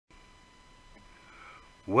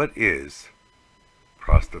What is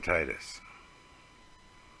prostatitis?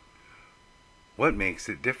 What makes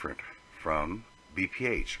it different from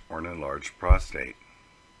BPH, or an enlarged prostate?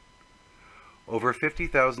 Over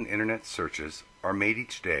 50,000 internet searches are made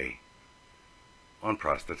each day on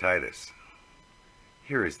prostatitis.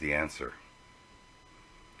 Here is the answer.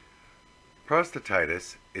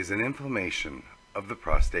 Prostatitis is an inflammation of the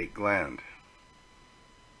prostate gland.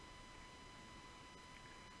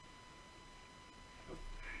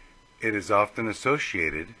 It is often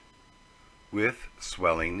associated with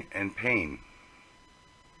swelling and pain.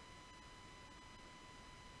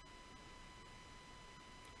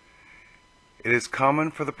 It is common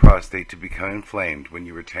for the prostate to become inflamed when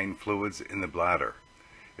you retain fluids in the bladder.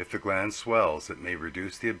 If the gland swells, it may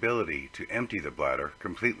reduce the ability to empty the bladder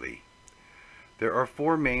completely. There are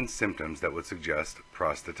four main symptoms that would suggest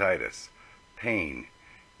prostatitis: pain,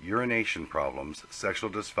 urination problems, sexual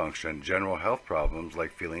dysfunction, general health problems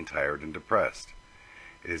like feeling tired and depressed.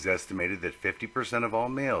 It is estimated that 50% of all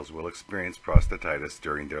males will experience prostatitis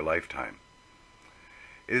during their lifetime.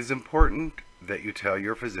 It is important that you tell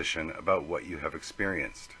your physician about what you have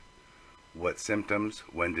experienced. What symptoms,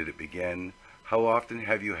 when did it begin, how often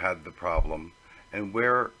have you had the problem, and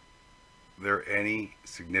were there any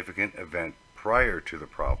significant event prior to the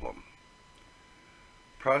problem?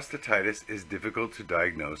 Prostatitis is difficult to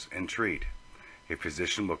diagnose and treat. A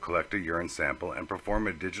physician will collect a urine sample and perform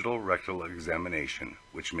a digital rectal examination,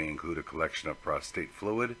 which may include a collection of prostate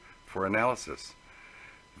fluid for analysis.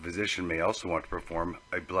 The physician may also want to perform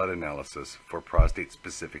a blood analysis for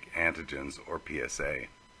prostate-specific antigens, or PSA.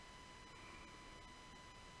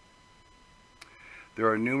 There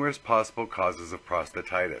are numerous possible causes of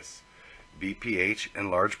prostatitis: BPH,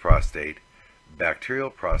 enlarged prostate,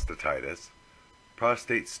 bacterial prostatitis,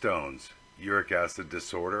 prostate stones, uric acid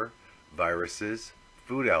disorder, viruses,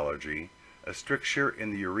 food allergy, a stricture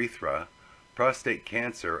in the urethra, prostate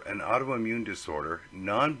cancer, an autoimmune disorder,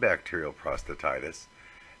 non-bacterial prostatitis,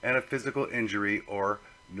 and a physical injury or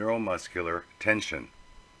neuromuscular tension.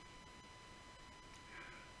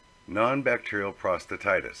 Non-bacterial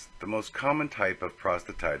prostatitis. The most common type of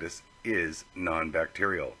prostatitis is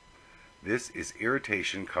non-bacterial. This is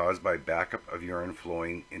irritation caused by backup of urine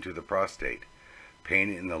flowing into the prostate.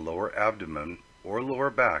 Pain in the lower abdomen or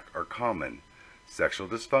lower back are common. Sexual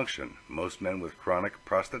dysfunction. Most men with chronic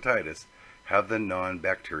prostatitis have the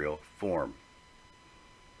non-bacterial form.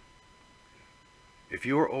 If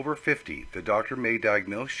you are over 50, the doctor may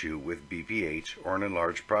diagnose you with BPH or an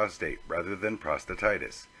enlarged prostate rather than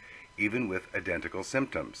prostatitis, even with identical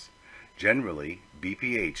symptoms. Generally,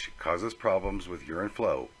 BPH causes problems with urine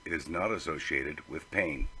flow. It is not associated with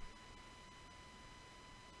pain.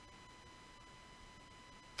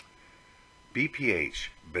 BPH,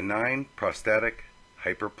 benign prostatic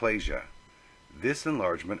hyperplasia. This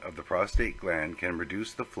enlargement of the prostate gland can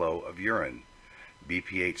reduce the flow of urine.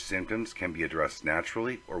 BPH symptoms can be addressed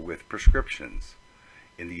naturally or with prescriptions.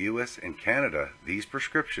 In the US and Canada, these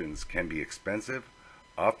prescriptions can be expensive,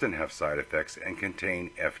 often have side effects, and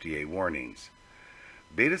contain FDA warnings.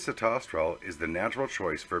 Beta-sitosterol is the natural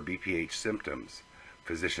choice for BPH symptoms.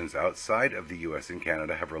 Physicians outside of the US and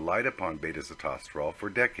Canada have relied upon beta-sitosterol for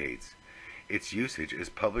decades. Its usage is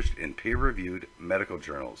published in peer-reviewed medical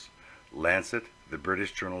journals: Lancet, the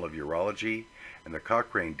British Journal of Urology, and the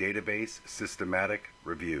Cochrane Database Systematic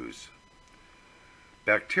Reviews.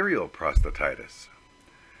 Bacterial prostatitis.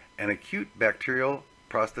 An acute bacterial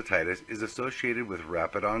prostatitis is associated with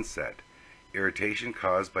rapid onset, irritation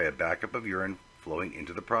caused by a backup of urine flowing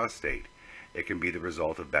into the prostate. It can be the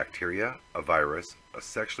result of bacteria, a virus, a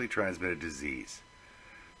sexually transmitted disease.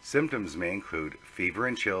 Symptoms may include fever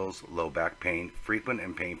and chills, low back pain, frequent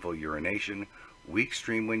and painful urination, weak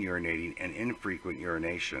stream when urinating, and infrequent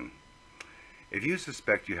urination. If you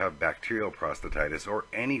suspect you have bacterial prostatitis or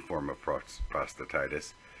any form of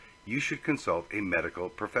prostatitis, you should consult a medical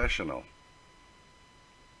professional.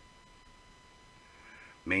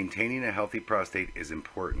 Maintaining a healthy prostate is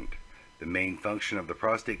important. The main function of the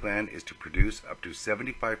prostate gland is to produce up to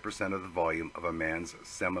 75% of the volume of a man's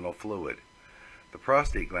seminal fluid. The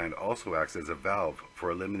prostate gland also acts as a valve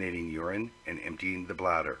for eliminating urine and emptying the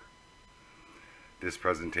bladder. This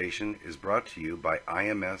presentation is brought to you by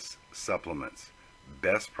IMS Supplements.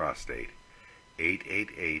 Best Prostate,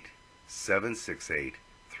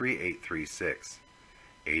 888-768-3836,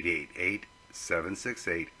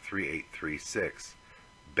 888-768-3836,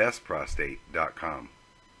 bestprostate.com.